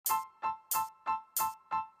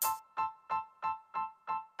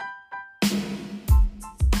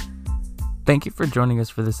Thank you for joining us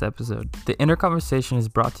for this episode. The Inner Conversation is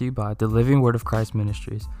brought to you by the Living Word of Christ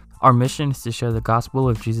Ministries. Our mission is to share the gospel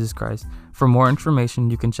of Jesus Christ. For more information,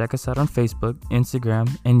 you can check us out on Facebook, Instagram,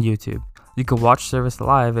 and YouTube. You can watch service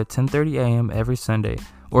live at 10:30 a.m. every Sunday,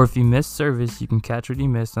 or if you miss service, you can catch what you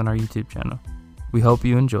missed on our YouTube channel. We hope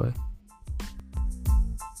you enjoy.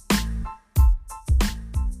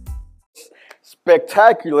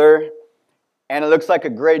 Spectacular, and it looks like a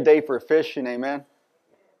great day for fishing, amen?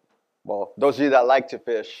 Well, those of you that like to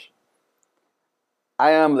fish.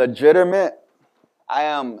 I am legitimate. I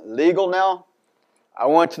am legal now. I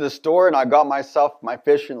went to the store and I got myself my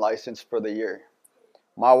fishing license for the year.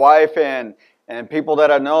 My wife and people that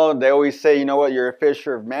I know, they always say, you know what, you're a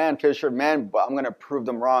fisher of man, but I'm going to prove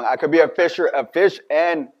them wrong. I could be a fisher of fish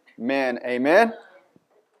and men, amen?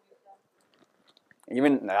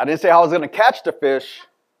 Even I didn't say how I was going to catch the fish.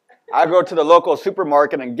 I go to the local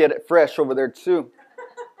supermarket and get it fresh over there too.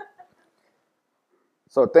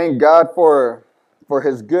 So thank God for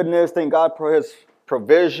His goodness. Thank God for His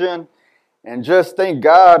provision. And just thank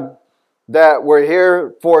God that we're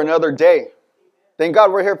here for another day. Thank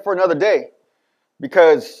God we're here for another day.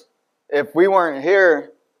 Because if we weren't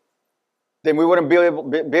here, then we wouldn't be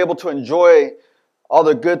able to enjoy all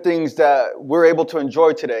the good things that we're able to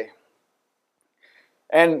enjoy today.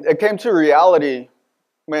 And it came to reality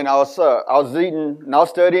when I was eating, and I was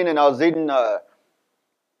studying, and I was eating,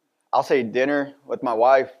 I'll say dinner with my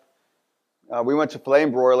wife. We went to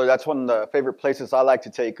Flame Broiler. That's one of the favorite places I like to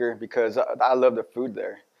take her because I love the food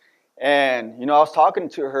there. And, I was talking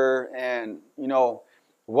to her, and,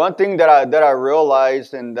 one thing that I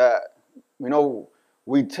realized and that,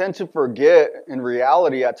 we tend to forget in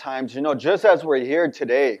reality at times, just as we're here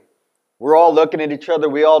today, we're all looking at each other.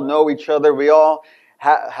 We all know each other. We all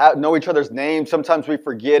know each other's names. Sometimes we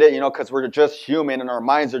forget it, because we're just human and our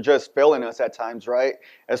minds are just failing us at times, right?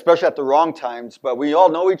 Especially at the wrong times. But we all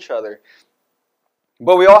know each other.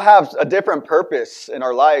 But we all have a different purpose in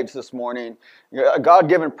our lives this morning. A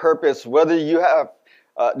God-given purpose, whether you have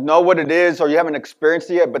know what it is or you haven't experienced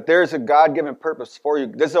it yet, but there's a God-given purpose for you.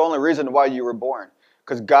 This is the only reason why you were born,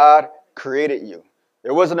 because God created you.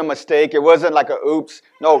 It wasn't a mistake. It wasn't like a oops.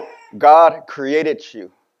 No, God created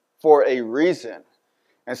you for a reason.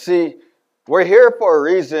 And see, we're here for a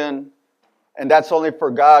reason, and that's only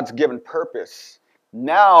for God's given purpose.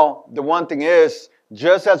 Now, the one thing is,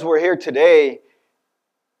 just as we're here today,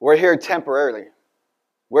 we're here temporarily.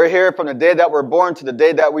 We're here from the day that we're born to the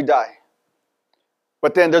day that we die.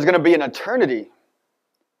 But then there's going to be an eternity.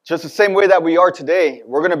 Just the same way that we are today.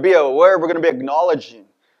 We're going to be aware, we're going to be acknowledging.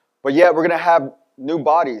 But yet we're going to have new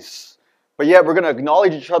bodies. But yet we're going to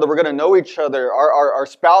acknowledge each other. We're going to know each other. Our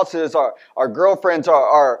spouses, our girlfriends,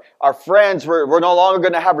 our friends. We're no longer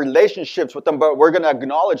going to have relationships with them, but we're going to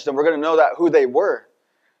acknowledge them. We're going to know that who they were.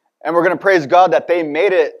 And we're going to praise God that they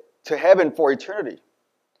made it to heaven for eternity.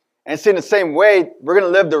 And see, in the same way, we're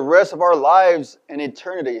going to live the rest of our lives in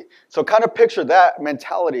eternity. So kind of picture that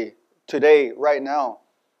mentality today, right now,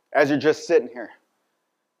 as you're just sitting here.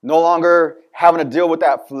 No longer having to deal with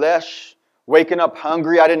that flesh. Waking up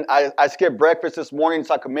hungry. I skipped breakfast this morning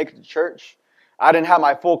so I could make it to church. I didn't have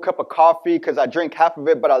my full cup of coffee because I drank half of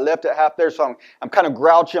it, but I left it half there. So I'm kind of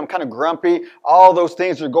grouchy. I'm kind of grumpy. All those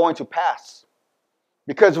things are going to pass.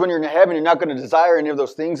 Because when you're in heaven, you're not going to desire any of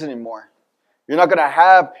those things anymore. You're not going to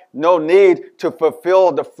have no need to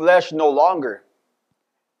fulfill the flesh no longer.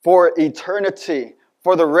 For eternity.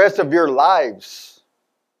 For the rest of your lives.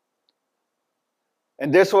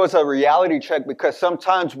 And this was a reality check because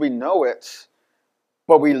sometimes we know it,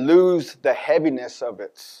 but we lose the heaviness of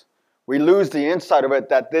it. We lose the insight of it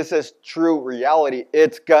that this is true reality.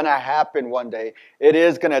 It's going to happen one day. It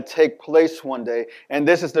is going to take place one day. And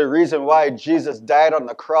this is the reason why Jesus died on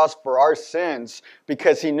the cross for our sins,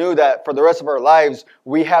 because He knew that for the rest of our lives,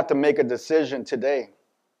 we have to make a decision today.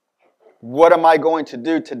 What am I going to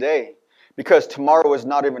do today? Because tomorrow is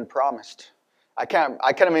not even promised. I can't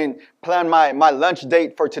even plan my lunch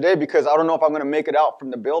date for today because I don't know if I'm going to make it out from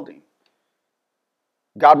the building.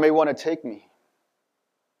 God may want to take me.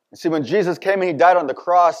 And see, when Jesus came and He died on the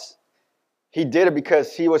cross, He did it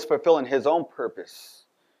because He was fulfilling His own purpose.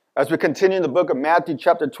 As we continue in the book of Matthew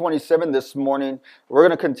chapter 27 this morning, we're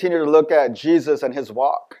going to continue to look at Jesus and His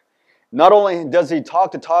walk. Not only does He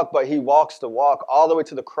talk the talk, but He walks the walk all the way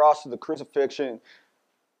to the cross, to the crucifixion,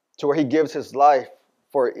 to where He gives His life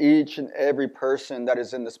for each and every person that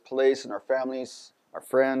is in this place, and our families, our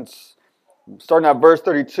friends. Starting at verse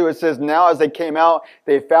 32, it says, "Now as they came out,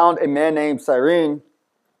 they found a man named Simon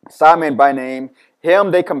by name.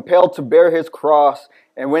 Him they compelled to bear his cross.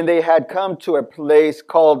 And when they had come to a place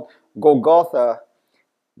called Golgotha,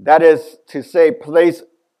 that is to say, place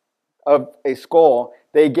of a skull.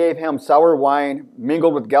 They gave him sour wine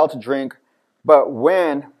mingled with gall to drink, but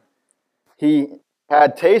when he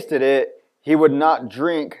had tasted it, he would not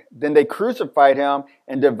drink. Then they crucified him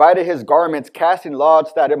and divided his garments, casting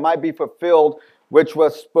lots that it might be fulfilled, which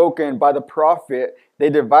was spoken by the prophet. They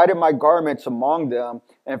divided my garments among them,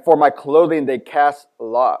 and for my clothing they cast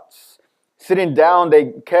lots. Sitting down,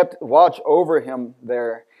 they kept watch over him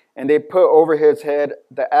there, and they put over his head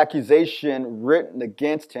the accusation written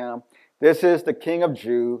against him. This is the King of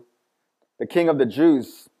the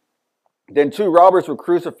Jews. Then 2 robbers were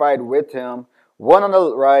crucified with him, one on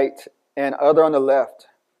the right and other on the left.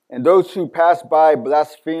 And those who passed by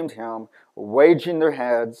blasphemed him, wagging their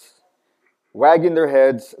heads,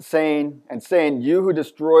 saying, "You who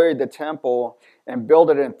destroyed the temple and built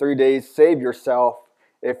it in 3 days, save yourself.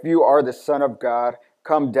 If you are the Son of God,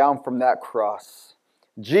 come down from that cross."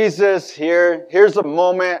 Jesus here's a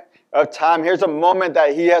moment of time. Here's a moment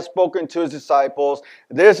that he has spoken to his disciples.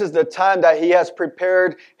 This is the time that he has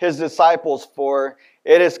prepared his disciples for.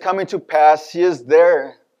 It is coming to pass. He is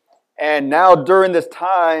there. And now during this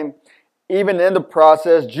time, even in the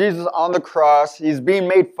process, Jesus on the cross, he's being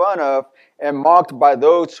made fun of and mocked by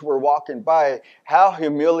those who were walking by. How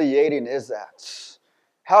humiliating is that?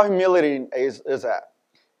 How humiliating is that?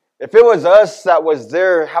 If it was us that was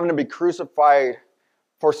there having to be crucified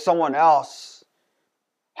for someone else,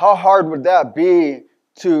 how hard would that be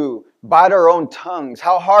to bite our own tongues?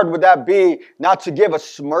 How hard would that be not to give a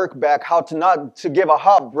smirk back? Not to give a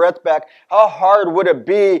hot breath back? How hard would it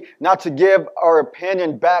be not to give our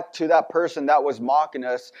opinion back to that person that was mocking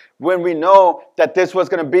us when we know that this was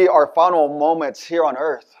going to be our final moments here on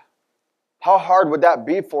earth? How hard would that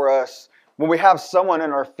be for us when we have someone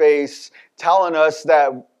in our face telling us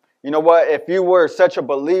that, you know what, if you were such a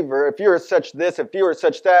believer, if you were such this, if you were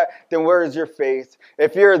such that, then where is your faith?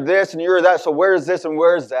 If you're this and you're that, so where is this and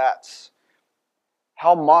where is that?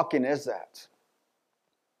 How mocking is that?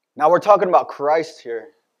 Now we're talking about Christ here.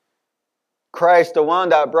 Christ, the one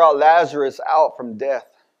that brought Lazarus out from death,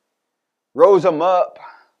 rose him up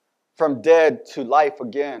from dead to life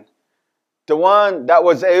again. The one that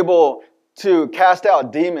was able to cast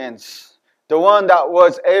out demons. The one that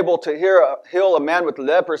was able to heal a man with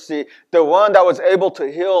leprosy. The one that was able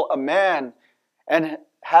to heal a man and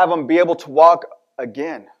have him be able to walk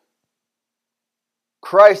again.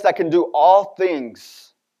 Christ that can do all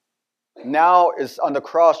things now is on the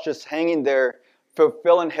cross just hanging there,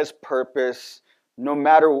 fulfilling his purpose no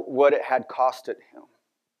matter what it had costed him.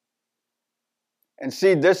 And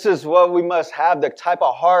see, this is what we must have, the type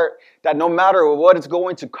of heart that no matter what it's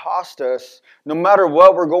going to cost us, no matter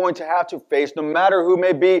what we're going to have to face, no matter who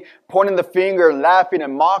may be pointing the finger, laughing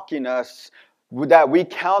and mocking us, that we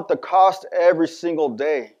count the cost every single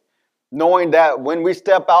day. Knowing that when we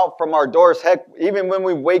step out from our doors, heck, even when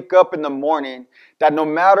we wake up in the morning, that no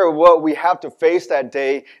matter what we have to face that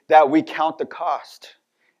day, that we count the cost.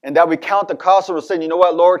 And that we count the cost and we're saying, you know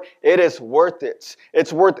what, Lord, it is worth it.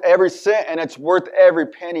 It's worth every cent and it's worth every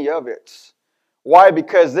penny of it. Why?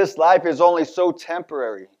 Because this life is only so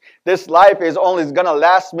temporary. This life is only going to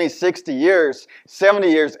last me 60 years, 70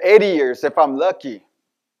 years, 80 years if I'm lucky.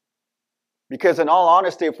 Because in all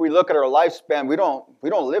honesty, if we look at our lifespan, we don't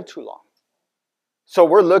live too long. So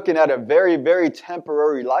we're looking at a very, very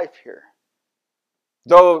temporary life here.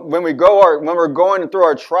 Though when we're going through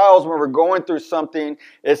our trials, when we're going through something,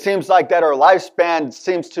 it seems like that our lifespan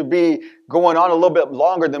seems to be going on a little bit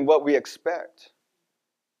longer than what we expect.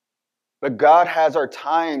 But God has our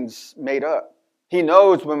times made up. He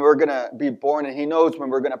knows when we're going to be born and He knows when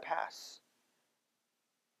we're going to pass.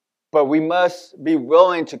 But we must be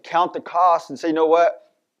willing to count the cost and say, you know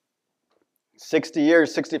what? 60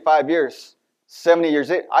 years, 65 years, 70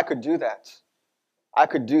 years, I could do that. I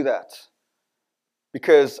could do that.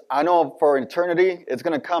 Because I know for eternity, it's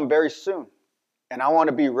going to come very soon. And I want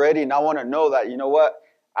to be ready and I want to know that, you know what?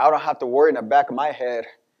 I don't have to worry in the back of my head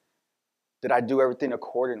that I do everything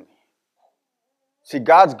accordingly. See,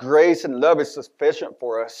 God's grace and love is sufficient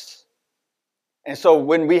for us. And so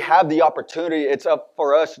when we have the opportunity, it's up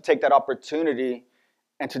for us to take that opportunity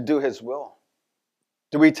and to do His will.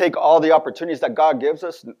 Do we take all the opportunities that God gives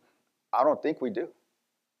us? I don't think we do.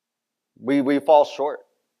 We fall short.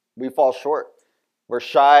 We fall short. We're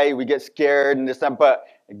shy, we get scared and this, that, but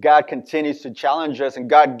God continues to challenge us and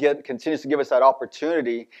God continues to give us that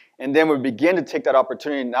opportunity. And then we begin to take that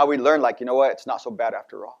opportunity and now we learn, like, you know what, it's not so bad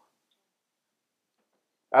after all.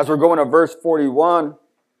 As we're going to verse 41,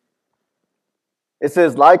 it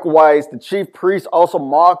says, likewise, the chief priests also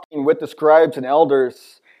mocking with the scribes and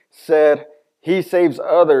elders said, He saves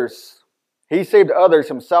others. He saved others,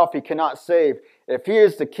 himself he cannot save. If he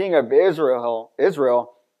is the king of Israel,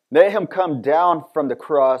 Let him come down from the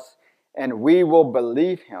cross, and we will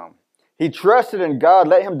believe him. He trusted in God.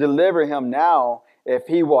 Let him deliver him now, if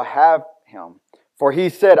he will have him. For he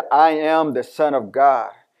said, I am the Son of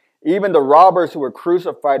God. Even the robbers who were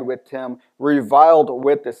crucified with him reviled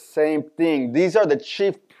with the same thing. These are the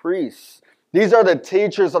chief priests. These are the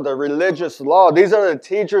teachers of the religious law. These are the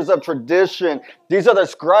teachers of tradition. These are the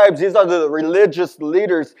scribes. These are the religious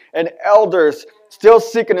leaders and elders still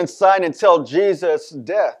seeking a sign until Jesus'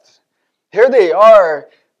 death. Here they are,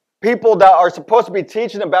 people that are supposed to be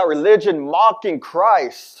teaching about religion, mocking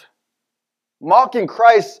Christ. Mocking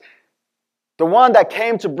Christ, the one that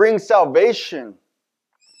came to bring salvation.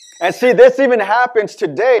 And see, this even happens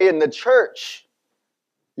today in the church.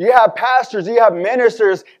 You have pastors, you have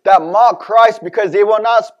ministers that mock Christ because they will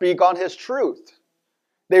not speak on his truth.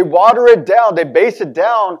 They water it down, they base it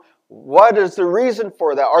down. What is the reason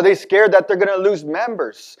for that? Are they scared that they're going to lose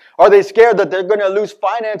members? Are they scared that they're going to lose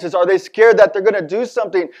finances? Are they scared that they're going to do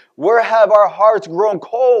something? Where have our hearts grown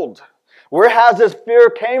cold? Where has this fear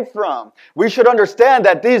came from? We should understand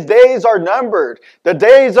that these days are numbered. The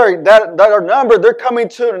days that are numbered, they're coming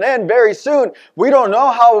to an end very soon. We don't know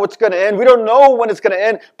how it's going to end. We don't know when it's going to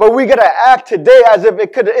end. But we got to act today as if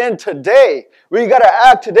it could end today. We got to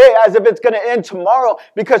act today as if it's going to end tomorrow,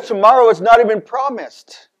 because tomorrow is not even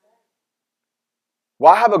promised.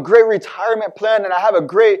 Well, I have a great retirement plan, and I have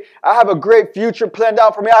a great future planned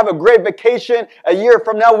out for me. I have a great vacation a year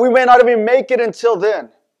from now. We may not even make it until then.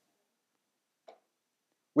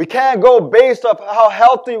 We can't go based off how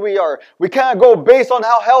healthy we are. We can't go based on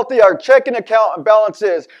how healthy our checking account balance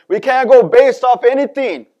is. We can't go based off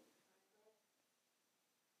anything.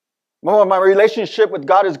 Well, my relationship with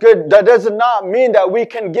God is good. That does not mean that we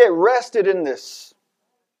can get rested in this.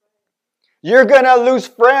 You're going to lose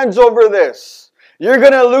friends over this. You're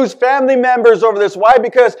going to lose family members over this. Why?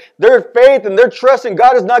 Because their faith and their trust in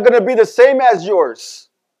God is not going to be the same as yours.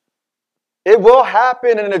 It will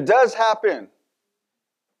happen, and it does happen.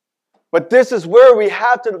 But this is where we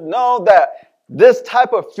have to know that this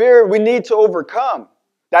type of fear we need to overcome.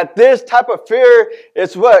 That this type of fear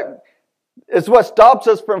is what stops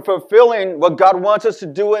us from fulfilling what God wants us to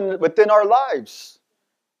do within our lives.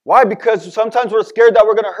 Why? Because sometimes we're scared that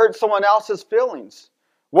we're going to hurt someone else's feelings.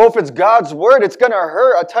 Well, if it's God's word, it's going to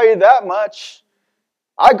hurt. I'll tell you that much.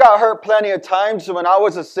 I got hurt plenty of times when I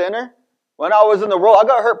was a sinner. When I was in the world, I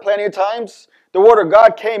got hurt plenty of times. The word of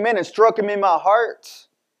God came in and struck me in my heart.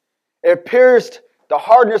 It pierced the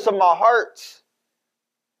hardness of my heart.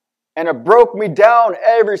 And it broke me down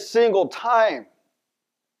every single time.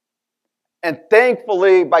 And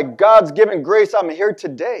thankfully, by God's given grace, I'm here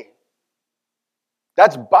today.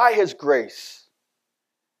 That's by His grace.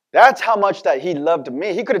 That's how much that He loved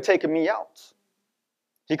me. He could have taken me out.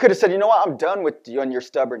 He could have said, you know what, I'm done with you and your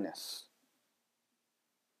stubbornness.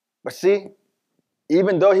 But see,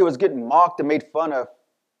 even though He was getting mocked and made fun of,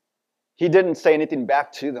 He didn't say anything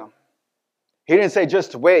back to them. He didn't say,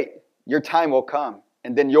 just wait, your time will come,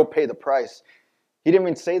 and then you'll pay the price. He didn't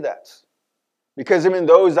even say that. Because even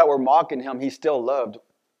those that were mocking Him, He still loved.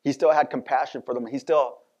 He still had compassion for them. He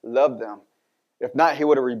still loved them. If not, He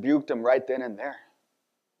would have rebuked them right then and there.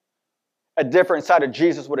 A different side of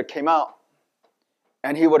Jesus would have came out,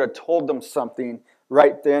 and He would have told them something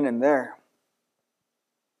right then and there.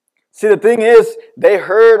 See, the thing is, they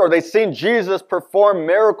heard or they seen Jesus perform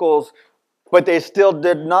miracles, but they still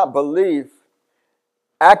did not believe.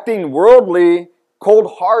 Acting worldly,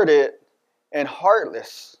 cold-hearted, and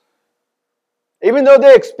heartless. Even though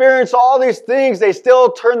they experienced all these things, they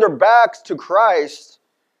still turned their backs to Christ,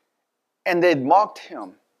 and they mocked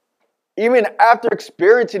Him. Even after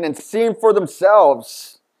experiencing and seeing for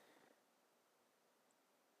themselves,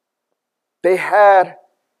 they had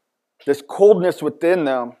this coldness within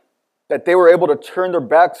them that they were able to turn their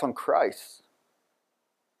backs on Christ.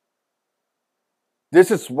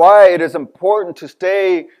 This is why it is important to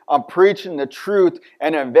stay on preaching the truth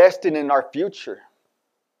and investing in our future.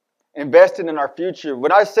 Investing in our future.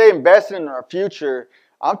 When I say investing in our future,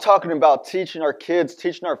 I'm talking about teaching our kids,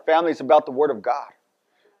 teaching our families about the Word of God.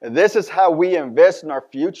 This is how we invest in our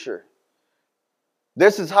future.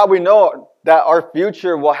 This is how we know that our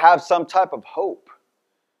future will have some type of hope.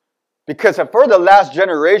 Because if we're the last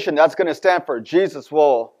generation that's going to stand for Jesus,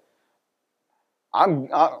 well, I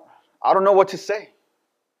don't know what to say.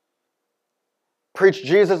 Preach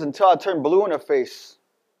Jesus until I turn blue in the face.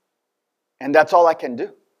 And that's all I can do.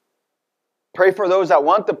 Pray for those that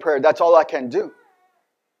want the prayer. That's all I can do.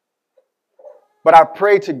 But I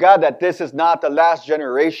pray to God that this is not the last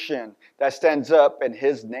generation that stands up in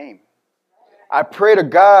His name. I pray to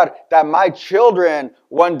God that my children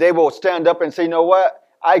one day will stand up and say, you know what?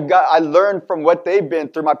 I learned from what they've been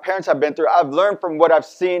through, my parents have been through. I've learned from what I've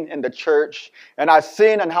seen in the church. And I've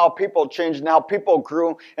seen and how people changed and how people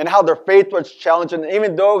grew and how their faith was challenged. And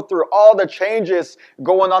even though through all the changes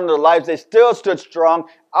going on in their lives, they still stood strong.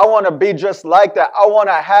 I want to be just like that. I want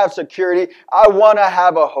to have security. I want to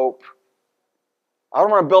have a hope. I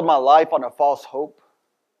don't want to build my life on a false hope,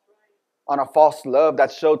 on a false love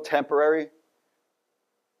that's so temporary,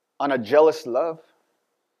 on a jealous love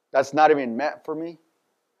that's not even meant for me.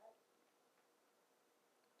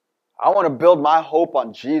 I want to build my hope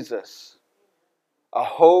on Jesus, a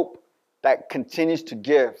hope that continues to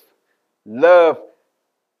give, love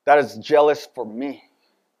that is jealous for me,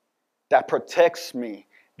 that protects me,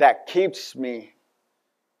 that keeps me,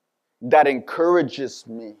 that encourages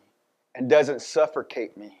me, and doesn't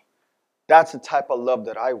suffocate me. That's the type of love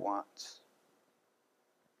that I want.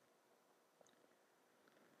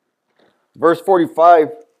 Verse 45,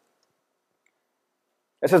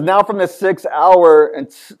 it says, now from the 6th hour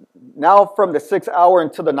until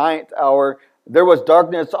the 9th hour, there was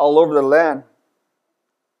darkness all over the land.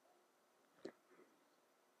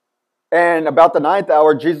 And about the 9th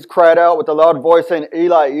hour, Jesus cried out with a loud voice, saying,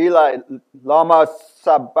 Eli, Eli, lama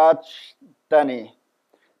sabachthani.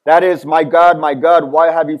 That is, my God,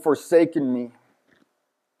 why have you forsaken me?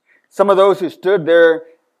 Some of those who stood there,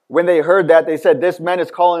 when they heard that, they said, this man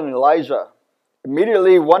is calling Elijah.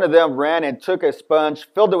 Immediately one of them ran and took a sponge,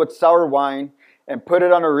 filled it with sour wine, and put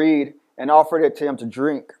it on a reed, and offered it to him to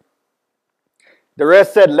drink. The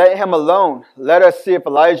rest said, let him alone. Let us see if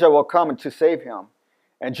Elijah will come to save him.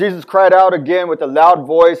 And Jesus cried out again with a loud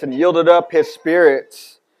voice and yielded up his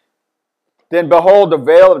spirit. Then behold, the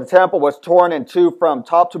veil of the temple was torn in two from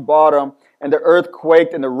top to bottom, and the earth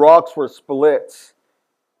quaked, and the rocks were split.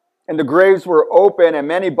 And the graves were open, and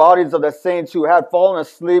many bodies of the saints who had fallen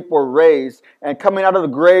asleep were raised. And coming out of the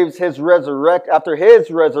graves after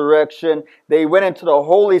his resurrection, they went into the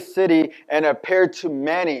holy city and appeared to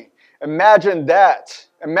many. Imagine that.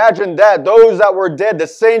 Imagine that. Those that were dead, the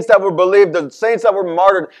saints that were believed, the saints that were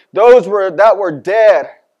martyred, that were dead,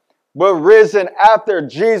 were risen after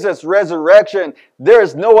Jesus' resurrection. There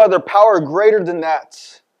is no other power greater than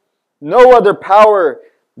that. No other power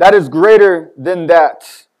that is greater than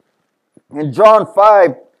that. In John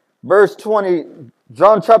chapter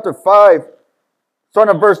 5,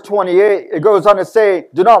 starting at verse 28, it goes on to say,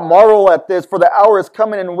 do not marvel at this, for the hour is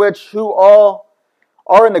coming in which who all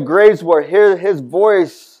are in the graves will hear his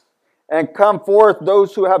voice and come forth,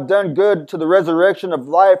 those who have done good to the resurrection of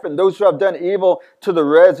life, and those who have done evil to the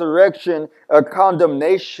resurrection of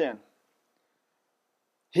condemnation.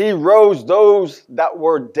 He rose those that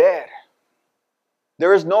were dead.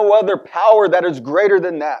 There is no other power that is greater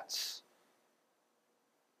than that.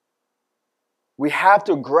 We have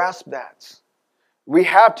to grasp that. We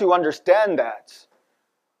have to understand that.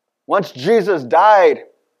 Once Jesus died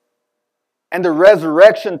and the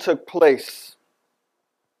resurrection took place,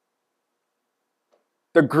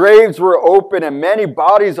 the graves were open and many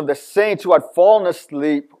bodies of the saints who had fallen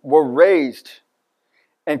asleep were raised.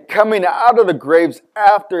 And coming out of the graves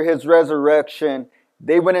after his resurrection,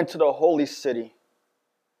 they went into the holy city.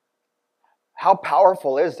 How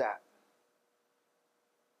powerful is that?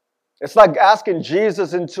 It's like asking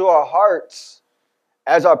Jesus into our hearts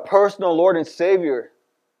as our personal Lord and Savior.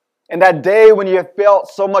 And that day when you felt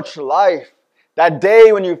so much life, that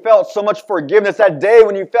day when you felt so much forgiveness, that day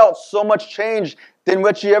when you felt so much change than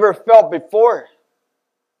what you ever felt before.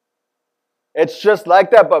 It's just like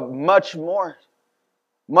that, but much more.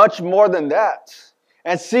 Much more than that.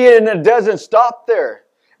 And see, and it doesn't stop there.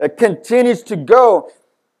 It continues to go.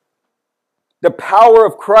 The power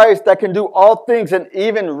of Christ that can do all things and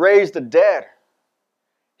even raise the dead.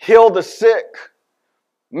 Heal the sick.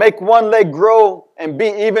 Make one leg grow and be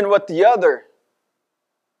even with the other.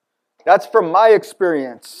 That's from my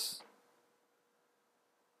experience.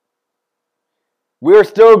 We are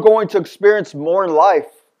still going to experience more in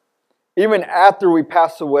life, even after we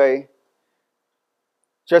pass away,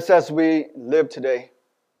 just as we live today.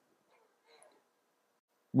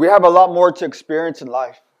 We have a lot more to experience in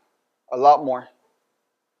life. A lot more.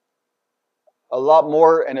 A lot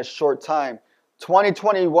more in a short time.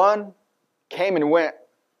 2021 came and went.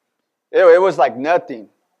 It was like nothing.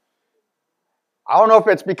 I don't know if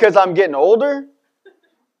it's because I'm getting older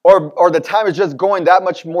or the time is just going that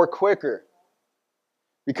much more quicker.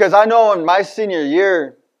 Because I know in my senior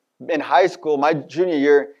year in high school, my junior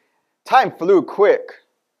year, time flew quick.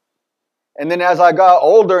 And then as I got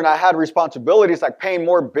older and I had responsibilities like paying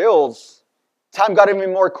more bills, time got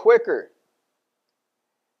even more quicker.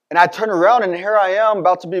 And I turn around and here I am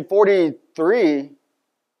about to be 43,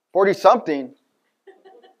 40 something.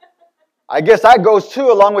 I guess that goes too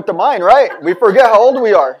along with the mind, right? We forget how old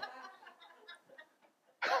we are.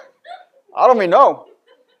 I don't even know.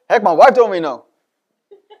 Heck, my wife don't even know.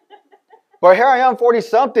 But here I am,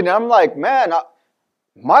 40-something, and I'm like, man,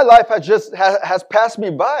 my life has passed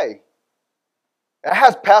me by. It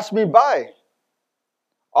has passed me by.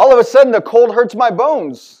 All of a sudden, the cold hurts my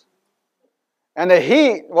bones. And the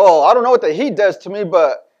heat, well, I don't know what the heat does to me,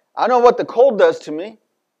 but I know what the cold does to me.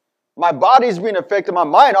 My body's being affected. My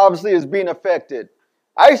mind, obviously, is being affected.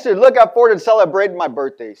 I used to look out forward and celebrate my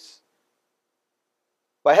birthdays.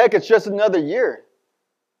 But heck, it's just another year.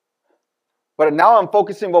 But now I'm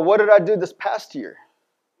focusing, well, what did I do this past year?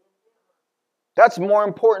 That's more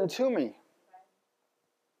important to me.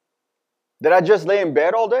 Did I just lay in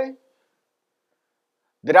bed all day?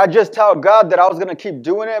 Did I just tell God that I was going to keep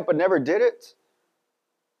doing it but never did it?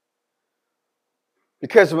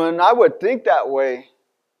 Because when I would think that way,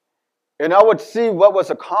 and I would see what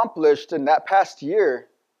was accomplished in that past year,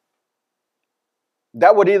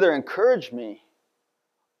 that would either encourage me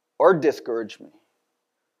or discourage me.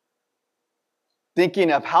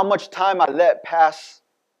 Thinking of how much time I let time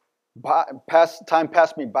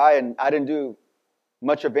pass me by and I didn't do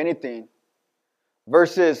much of anything.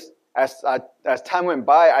 Versus as time went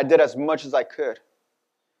by, I did as much as I could.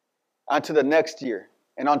 On to the next year,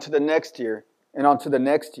 and on to the next year, and on to the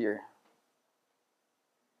next year.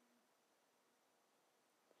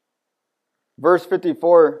 Verse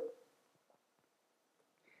 54,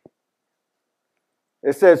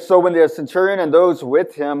 it says, so when the centurion and those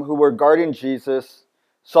with him who were guarding Jesus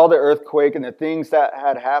saw the earthquake and the things that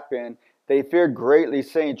had happened, they feared greatly,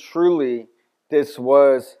 saying, truly, this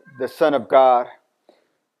was the Son of God.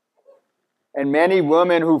 And many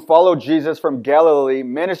women who followed Jesus from Galilee,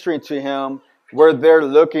 ministering to him, were there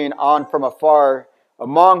looking on from afar,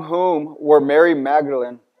 among whom were Mary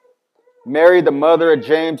Magdalene, Mary the mother of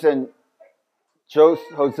James and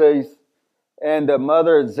Joses, and the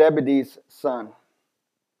mother of Zebedee's son,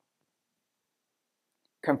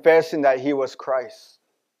 confessing that he was Christ.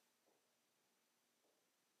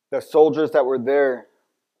 The soldiers that were there,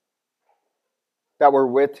 that were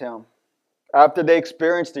with him, after they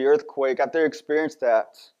experienced the earthquake, after they experienced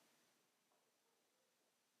that,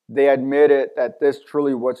 they admitted that this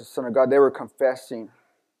truly was the Son of God. They were confessing.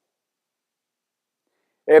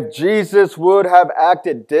 If Jesus would have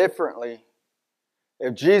acted differently,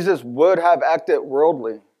 if Jesus would have acted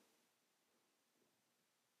worldly,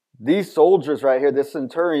 these soldiers right here, this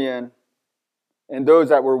centurion, and those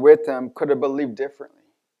that were with him could have believed differently.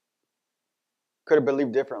 Could have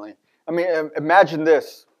believed differently. I mean, imagine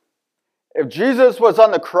this. If Jesus was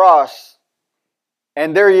on the cross,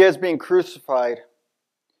 and there he is being crucified,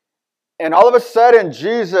 and all of a sudden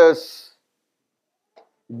Jesus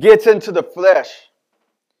gets into the flesh,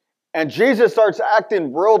 and Jesus starts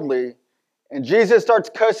acting worldly, and Jesus starts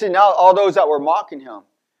cussing out all those that were mocking him.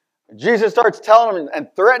 Jesus starts telling them and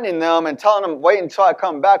threatening them and telling them, wait until I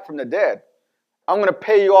come back from the dead. I'm going to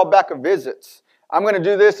pay you all back a visit. I'm going to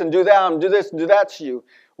do this and do that. I'm going to do this and do that to you.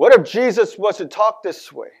 What if Jesus was to talk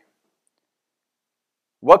this way?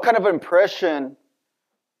 What kind of impression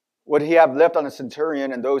would he have left on the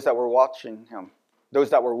centurion and those that were watching him, those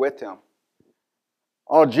that were with him?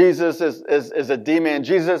 Oh, Jesus is a demon.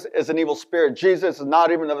 Jesus is an evil spirit. Jesus is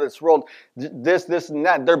not even of this world. This, and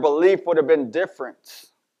that. Their belief would have been different.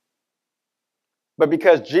 But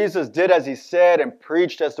because Jesus did as he said and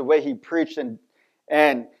preached as the way he preached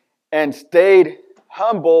and stayed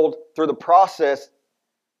humbled through the process,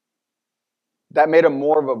 that made him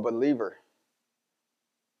more of a believer.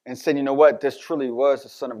 And said, you know what? This truly was the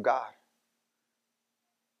Son of God.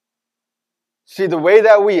 See, the way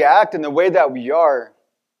that we act and the way that we are,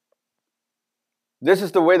 this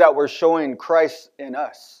is the way that we're showing Christ in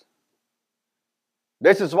us.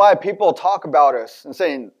 This is why people talk about us and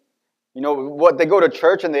saying, you know, what, they go to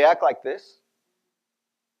church and they act like this.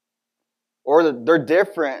 Or they're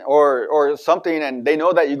different or something, and they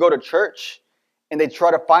know that you go to church and they try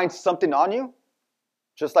to find something on you,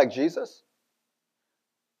 just like Jesus.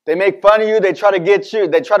 They make fun of you. They try to get you.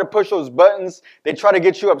 They try to push those buttons. They try to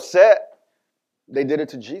get you upset. They did it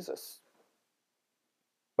to Jesus.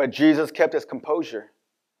 But Jesus kept his composure.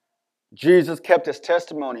 Jesus kept his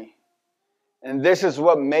testimony. And this is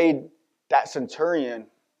what made that centurion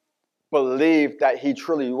believe that he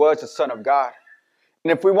truly was the Son of God.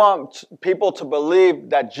 And if we want people to believe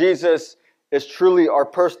that Jesus is truly our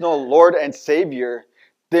personal Lord and Savior,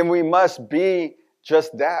 then we must be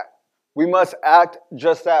just that. We must act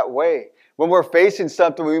just that way. When we're facing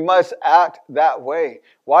something, we must act that way.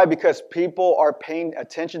 Why? Because people are paying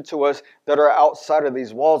attention to us that are outside of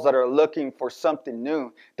these walls, that are looking for something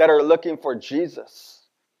new, that are looking for Jesus,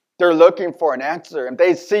 They're looking for an answer. If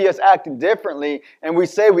they see us acting differently and we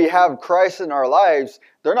say we have Christ in our lives,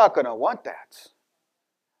 they're not going to want that.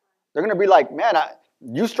 They're going to be like, man,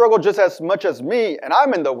 you struggle just as much as me, and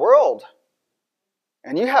I'm in the world.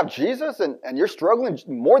 And you have Jesus, and you're struggling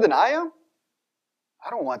more than I am?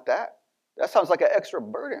 I don't want that. That sounds like an extra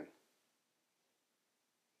burden.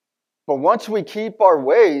 But once we keep our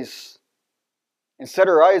ways and set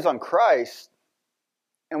our eyes on Christ,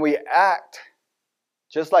 and we act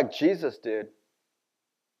just like Jesus did,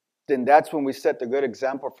 then that's when we set the good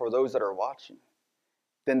example for those that are watching.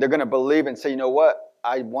 Then they're going to believe and say, you know what?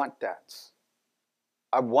 I want that.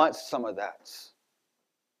 I want some of that.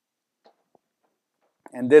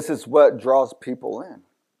 And this is what draws people in.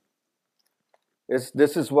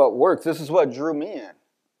 This is what works. This is what drew me in.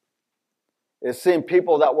 It's seeing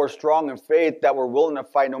people that were strong in faith, that were willing to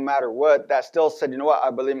fight no matter what, that still said, you know what?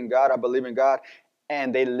 I believe in God. I believe in God.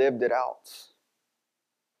 And they lived it out.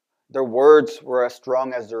 Their words were as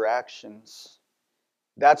strong as their actions.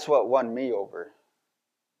 That's what won me over.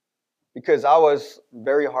 Because I was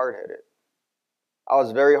very hard-headed. I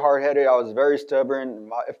was very hard-headed. I was very stubborn.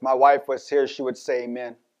 If my wife was here, she would say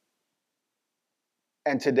amen.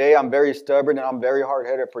 And today I'm very stubborn and I'm very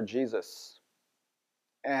hard-headed for Jesus.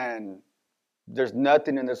 And there's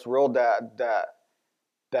nothing in this world that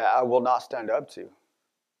I will not stand up to.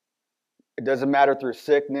 It doesn't matter through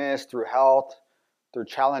sickness, through health, through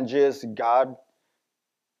challenges. God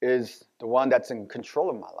is the one that's in control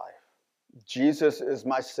of my life. Jesus is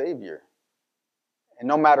my Savior. And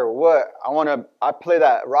no matter what, I play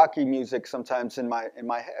that Rocky music sometimes in my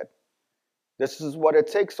head. This is what it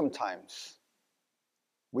takes sometimes.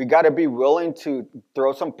 We got to be willing to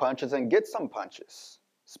throw some punches and get some punches.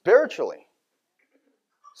 Spiritually.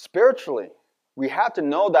 Spiritually. We have to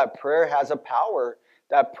know that prayer has a power,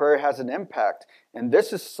 that prayer has an impact. And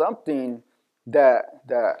this is something that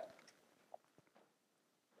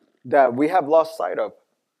we have lost sight of.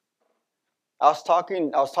 I was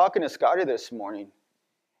talking to Scotty this morning,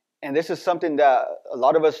 and this is something that a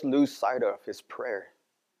lot of us lose sight of, is prayer.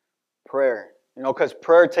 Prayer. You know, because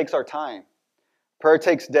prayer takes our time. Prayer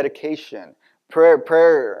takes dedication. Prayer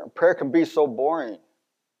can be so boring.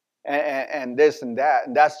 And this and that.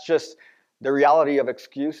 And that's just the reality of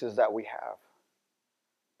excuses that we have.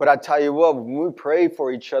 But I tell you what, when we pray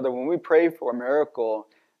for each other, when we pray for a miracle,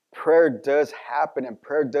 prayer does happen and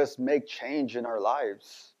prayer does make change in our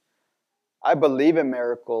lives. I believe in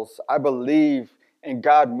miracles. I believe in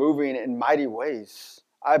God moving in mighty ways.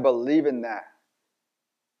 I believe in that.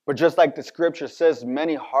 But just like the scripture says,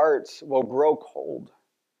 many hearts will grow cold.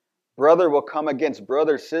 Brother will come against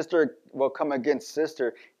brother. Sister will come against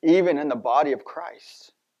sister, even in the body of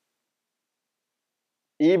Christ.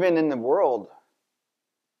 Even in the world,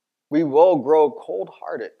 we will grow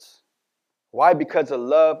cold-hearted. Why? Because the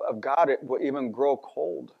love of God, it will even grow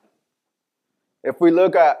cold. If we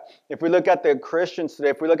look at the Christians today,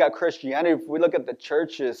 if we look at Christianity, if we look at the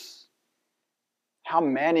churches, how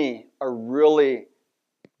many are really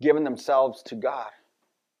giving themselves to God?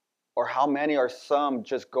 Or how many are some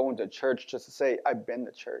just going to church just to say, I've been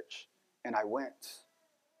to church and I went?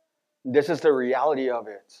 This is the reality of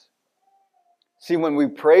it. See, when we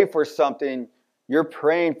pray for something, you're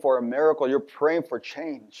praying for a miracle. You're praying for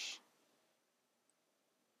change.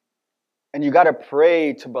 And you got to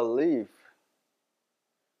pray to believe.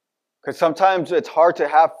 Because sometimes it's hard to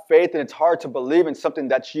have faith and it's hard to believe in something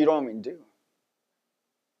that you don't even do.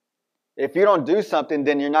 If you don't do something,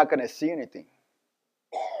 then you're not going to see anything.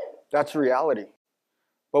 That's reality.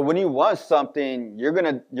 But when you want something, you're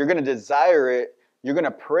gonna desire it. You're going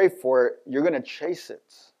to pray for it. You're going to chase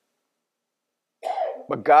it.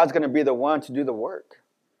 But God's going to be the one to do the work.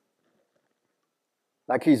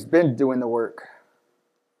 Like He's been doing the work.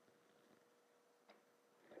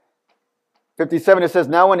 57, it says,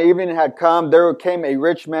 now when evening had come, there came a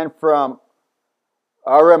rich man from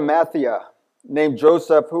Arimathea named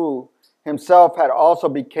Joseph, who himself had also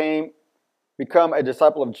become a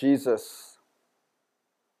disciple of Jesus.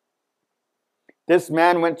 This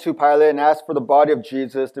man went to Pilate and asked for the body of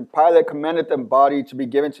Jesus. And Pilate commanded the body to be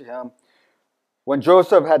given to him. When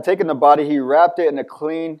Joseph had taken the body, he wrapped it in a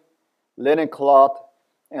clean linen cloth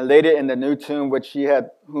and laid it in the new tomb which he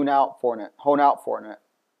had hewn out for it,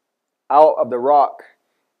 out of the rock.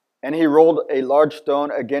 And he rolled a large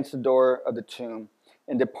stone against the door of the tomb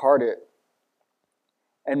and departed.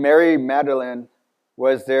 And Mary Magdalene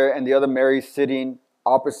was there, and the other Mary sitting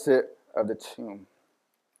opposite of the tomb.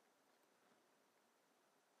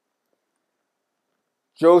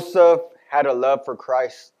 Joseph had a love for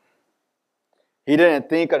Christ. He didn't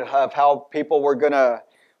think of how people were gonna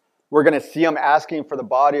see him asking for the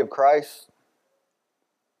body of Christ.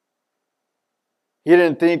 He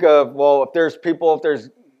didn't think of, well, if there's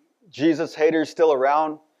Jesus haters still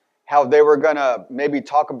around, how they were going to maybe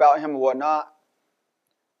talk about him and whatnot.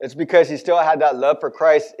 It's because he still had that love for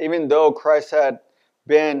Christ, even though Christ had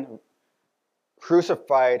been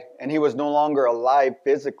crucified and he was no longer alive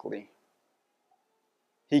physically.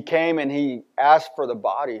 He came and he asked for the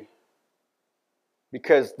body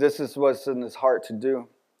because this is what's in his heart to do,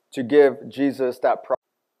 to give Jesus that price.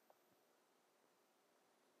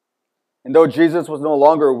 And though Jesus was no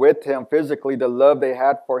longer with him physically, the love they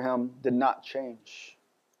had for him did not change.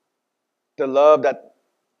 The love that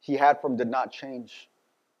he had for him did not change.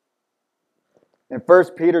 In 1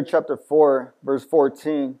 Peter chapter 4, verse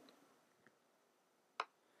 14,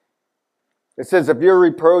 it says, if you're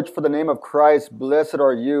reproached for the name of Christ, blessed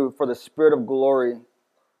are you, for the Spirit of glory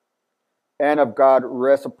and of God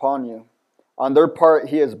rests upon you. On their part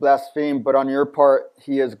he is blasphemed, but on your part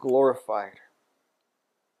he is glorified.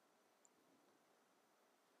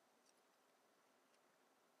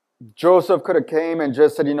 Joseph could have came and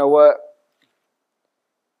just said, you know what?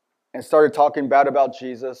 And started talking bad about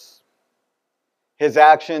Jesus. His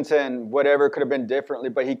actions and whatever could have been differently,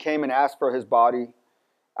 but he came and asked for his body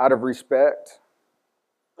out of respect.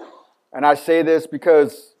 And I say this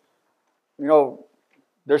because,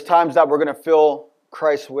 there's times that we're going to feel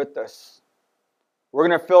Christ with us. We're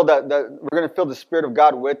going to feel we're going to feel the Spirit of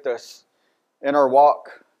God with us in our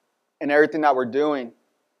walk and everything that we're doing.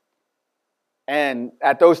 And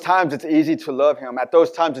at those times, it's easy to love him. At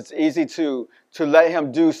those times, it's easy to let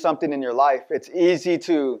him do something in your life. It's easy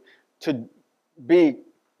to be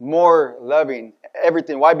more loving,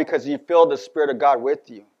 everything. Why? Because you feel the Spirit of God with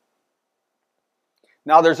you.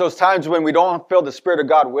 Now, there's those times when we don't feel the Spirit of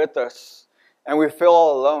God with us and we feel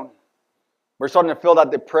all alone. We're starting to feel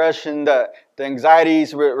that depression, the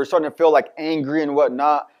anxieties. We're starting to feel like angry and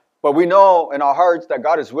whatnot. But we know in our hearts that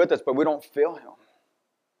God is with us, but we don't feel him.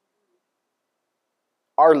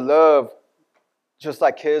 Our love, just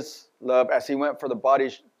like his love as he went for the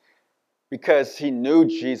body, because he knew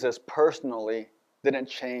Jesus personally, didn't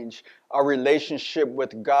change. Our relationship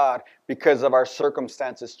with God, because of our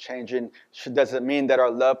circumstances changing, doesn't mean that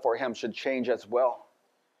our love for him should change as well.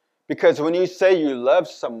 Because when you say you love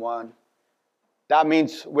someone, that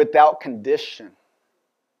means without condition.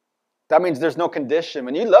 That means there's no condition.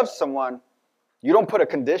 When you love someone, you don't put a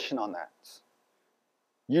condition on that.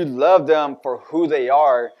 You love them for who they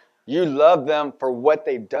are. You love them for what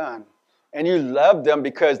they've done. And you love them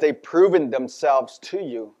because they've proven themselves to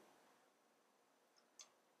you.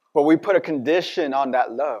 But we put a condition on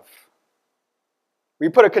that love. We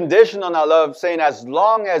put a condition on that love saying, as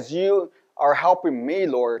long as you are helping me,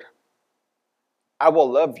 Lord, I will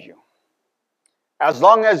love you. As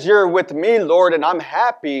long as you're with me, Lord, and I'm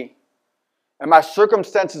happy, and my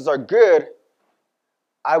circumstances are good,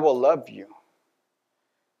 I will love you.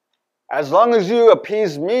 As long as you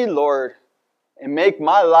appease me, Lord, and make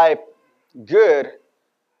my life good,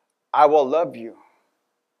 I will love you.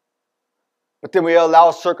 But then we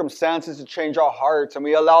allow circumstances to change our hearts, and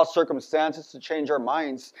we allow circumstances to change our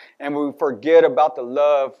minds, and we forget about the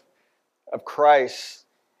love of Christ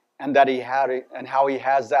and that he had it and how he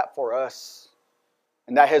has that for us.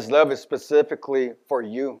 And that his love is specifically for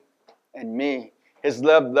you and me. His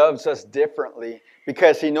love loves us differently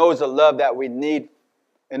because he knows the love that we need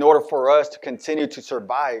in order for us to continue to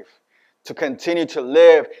survive, to continue to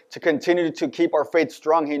live, to continue to keep our faith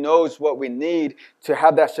strong. He knows what we need to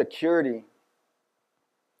have that security.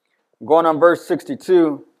 Going on verse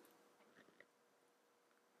 62.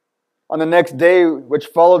 On the next day, which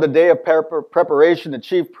followed the day of preparation, the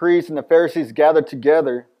chief priests and the Pharisees gathered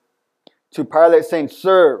together to Pilate, saying,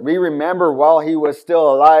 Sir, we remember while he was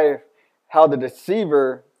still alive how the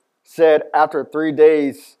deceiver said, after 3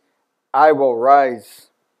 days, I will rise.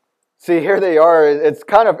 See, here they are.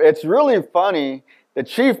 It's really funny. The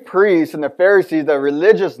chief priests and the Pharisees, the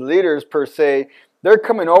religious leaders per se, they're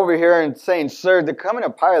coming over here and saying, Sir, they're coming to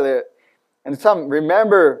Pilate. And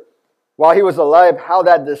remember while he was alive how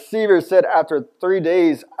that deceiver said, after 3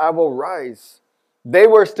 days, I will rise. They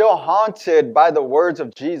were still haunted by the words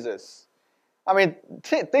of Jesus. I mean,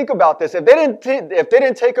 think about this. If they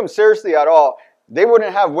didn't take him seriously at all, they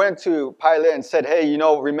wouldn't have went to Pilate and said, hey,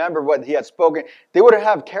 remember what he had spoken. They wouldn't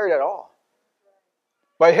have cared at all.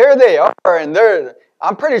 But here they are, and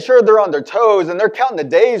I'm pretty sure they're on their toes, and they're counting the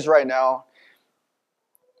days right now.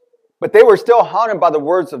 But they were still haunted by the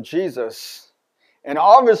words of Jesus. And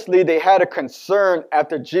obviously they had a concern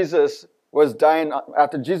after Jesus died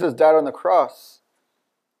on the cross.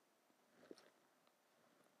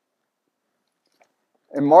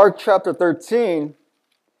 In Mark chapter 13,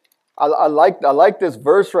 I like this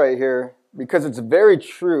verse right here because it's very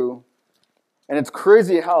true. And it's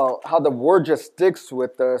crazy how the word just sticks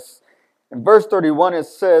with us. In verse 31, it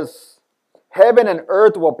says, heaven and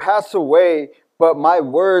earth will pass away, but my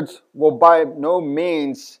words will by no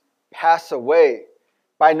means pass away.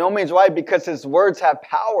 By no means. Why? Because his words have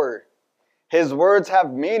power. His words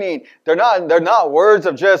have meaning. They're not words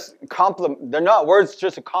of just compliment. They're not words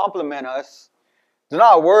just to compliment us. They're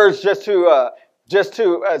not words just to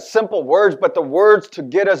simple words, but the words to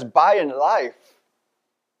get us by in life.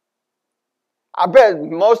 I bet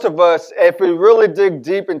most of us, if we really dig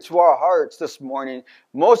deep into our hearts this morning,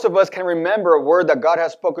 most of us can remember a word that God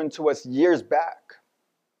has spoken to us years back.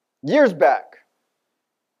 Years back.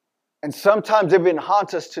 And sometimes it even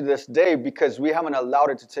haunts us to this day because we haven't allowed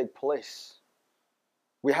it to take place.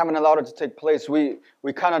 We haven't allowed it to take place. We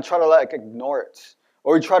kind of try to ignore it.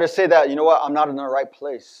 Or we try to say that, you know what, I'm not in the right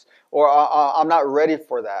place. Or I'm not ready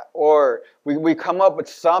for that. Or we come up with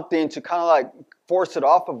something to kind of force it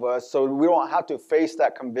off of us so we don't have to face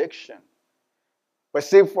that conviction. But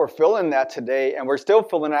see, if we're feeling that today and we're still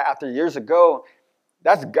feeling that after years ago,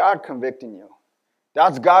 that's God convicting you.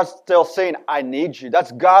 That's God still saying, I need you.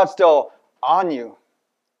 That's God still on you.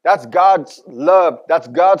 That's God's love. That's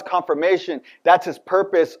God's confirmation. That's His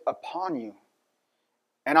purpose upon you.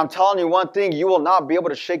 And I'm telling you one thing, you will not be able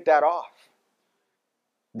to shake that off.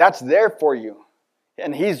 That's there for you.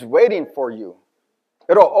 And He's waiting for you.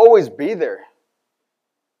 It'll always be there.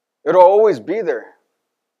 It'll always be there.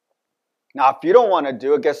 Now, if you don't want to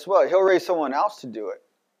do it, guess what? He'll raise someone else to do it.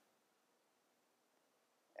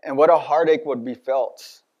 And what a heartache would be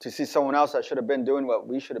felt to see someone else that should have been doing what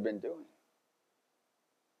we should have been doing.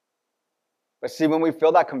 But see, when we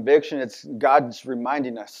feel that conviction, it's God's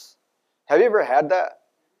reminding us. Have you ever had that?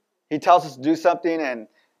 He tells us to do something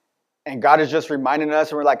and God is just reminding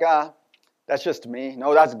us and we're like, that's just me.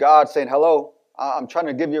 No, that's God saying, hello, I'm trying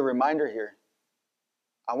to give you a reminder here.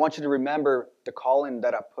 I want you to remember the calling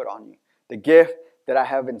that I put on you, the gift that I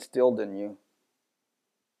have instilled in you.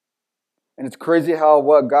 And it's crazy how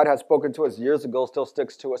what God has spoken to us years ago still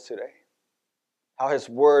sticks to us today. How His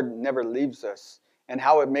word never leaves us and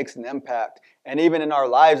how it makes an impact. And even in our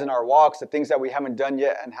lives, in our walks, the things that we haven't done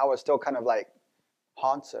yet and how it still kind of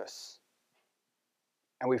haunts us.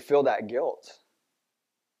 And we feel that guilt.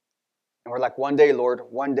 And we're like, one day, Lord,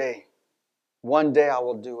 one day I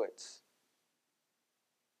will do it.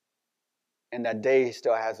 And that day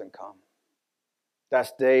still hasn't come.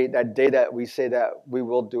 That day that we say that we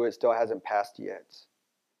will do it still hasn't passed yet.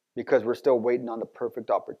 Because we're still waiting on the perfect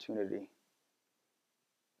opportunity.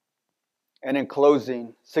 And in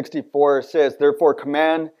closing, 64 says, therefore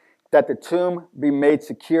command that the tomb be made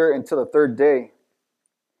secure until the third day,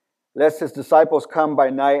 lest his disciples come by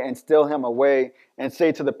night and steal him away and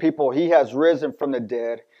say to the people, he has risen from the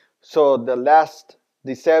dead. So the last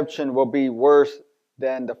deception will be worse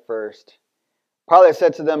than the first. Pilate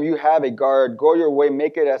said to them, you have a guard. Go your way,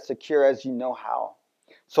 make it as secure as you know how.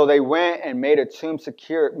 So they went and made the tomb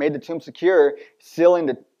secure, sealing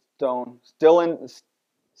the stone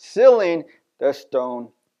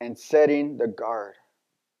and setting the guard.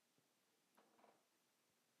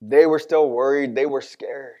 They were still worried. They were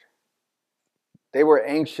scared. They were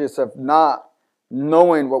anxious of not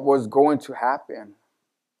knowing what was going to happen.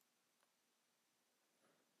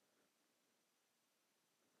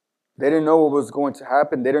 They didn't know what was going to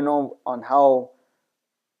happen. They didn't know on how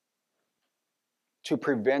to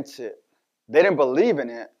prevent it. They didn't believe in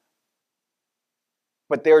it,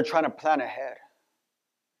 but they were trying to plan ahead.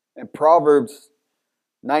 In Proverbs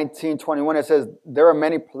 19:21, it says, there are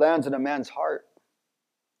many plans in a man's heart,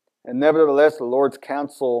 and nevertheless the Lord's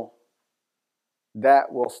counsel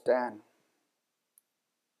that will stand.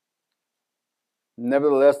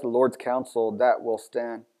 Nevertheless the Lord's counsel that will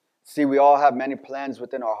stand. See, we all have many plans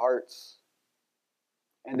within our hearts.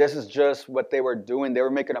 And this is just what they were doing. They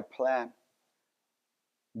were making a plan.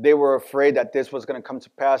 They were afraid that this was going to come to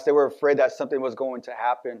pass. They were afraid that something was going to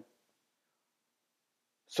happen.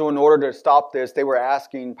 So in order to stop this, they were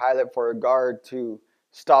asking Pilate for a guard to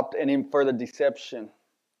stop any further deception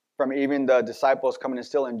from even the disciples coming and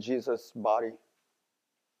stealing Jesus' body.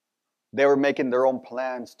 They were making their own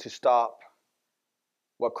plans to stop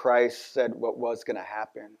what Christ said what was going to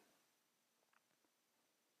happen.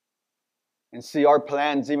 And see, our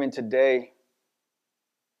plans even today,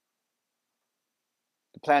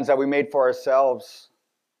 the plans that we made for ourselves,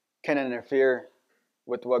 can interfere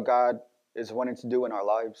with what God is wanting to do in our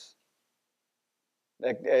lives.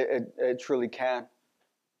 It truly can.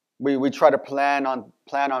 We try to plan on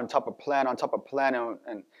top of plan on top of plan,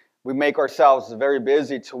 and we make ourselves very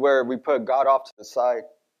busy to where we put God off to the side.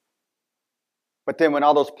 But then when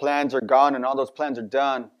all those plans are gone and all those plans are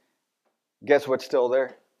done, guess what's still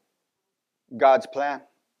there? God's plan.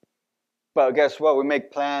 But guess what? We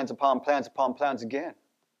make plans upon plans upon plans again.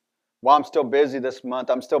 Well, I'm still busy this month.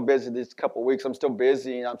 I'm still busy these couple of weeks. I'm still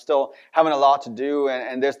busy. I'm still having a lot to do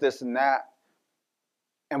and this, and that.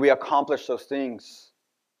 And we accomplish those things.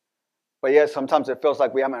 But yet, sometimes it feels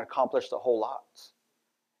like we haven't accomplished a whole lot.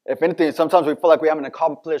 If anything, sometimes we feel like we haven't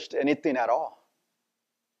accomplished anything at all.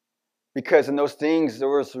 Because in those things, there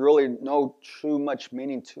was really no true much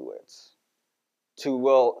meaning to it. To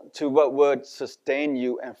what would sustain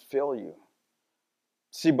you and fill you.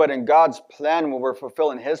 See, but in God's plan, when we're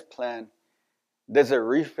fulfilling His plan, there's a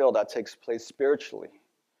refill that takes place spiritually.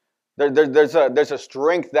 There's a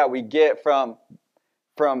strength that we get from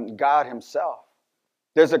God Himself.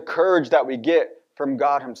 There's a courage that we get from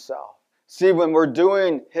God Himself. See, when we're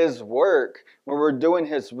doing His work, when we're doing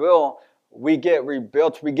His will, we get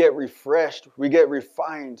rebuilt, we get refreshed, we get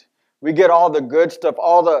refined. We get all the good stuff,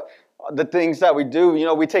 all the things that we do. You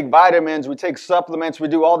know, we take vitamins, we take supplements, we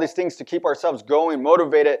do all these things to keep ourselves going,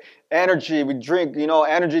 motivated, energy. We drink,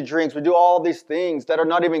 energy drinks. We do all these things that are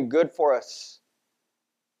not even good for us,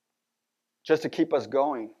 just to keep us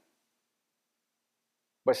going.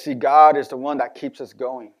 But see, God is the one that keeps us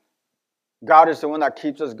going. God is the one that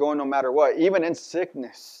keeps us going no matter what. Even in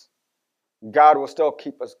sickness, God will still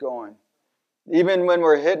keep us going. Even when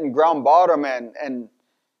we're hitting ground bottom and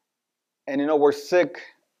we're sick,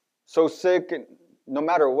 so sick, and no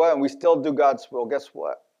matter what, and we still do God's will, guess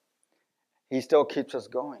what? He still keeps us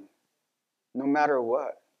going, no matter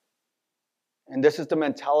what. And this is the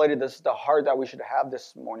mentality, this is the heart that we should have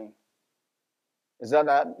this morning. Is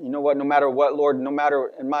that, you know what, no matter what, Lord, no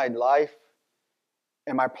matter in my life,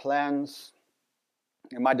 in my plans,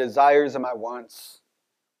 in my desires and my wants,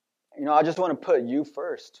 I just want to put you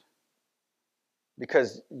first.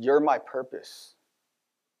 Because you're my purpose.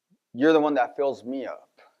 You're the one that fills me up.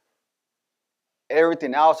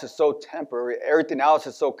 Everything else is so temporary. Everything else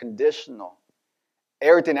is so conditional.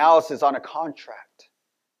 Everything else is on a contract.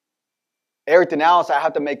 Everything else I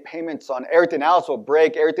have to make payments on. Everything else will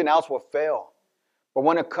break. Everything else will fail. But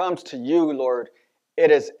when it comes to you, Lord,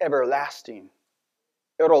 it is everlasting.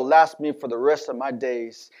 It'll last me for the rest of my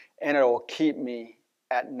days. And it will keep me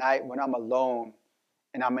at night when I'm alone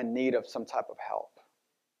and I'm in need of some type of help.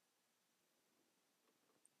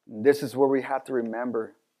 This is where we have to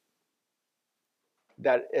remember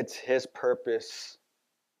that it's His purpose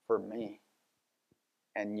for me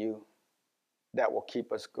and you that will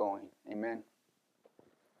keep us going. Amen.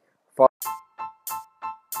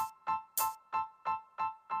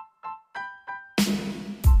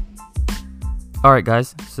 Alright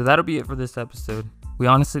guys, so that'll be it for this episode. We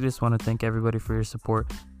honestly just want to thank everybody for your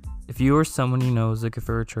support. If you or someone you know is looking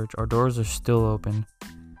for a church, our doors are still open.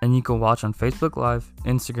 And you can watch on Facebook Live,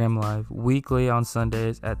 Instagram Live, weekly on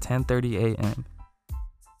Sundays at 10:30 a.m.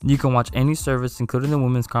 You can watch any service, including the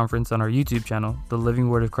Women's Conference, on our YouTube channel, The Living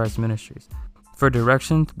Word of Christ Ministries. For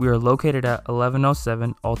directions, we are located at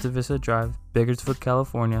 1107 Alta Vista Drive, Bakersfield,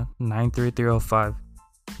 California, 93305.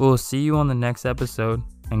 We will see you on the next episode,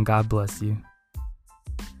 and God bless you.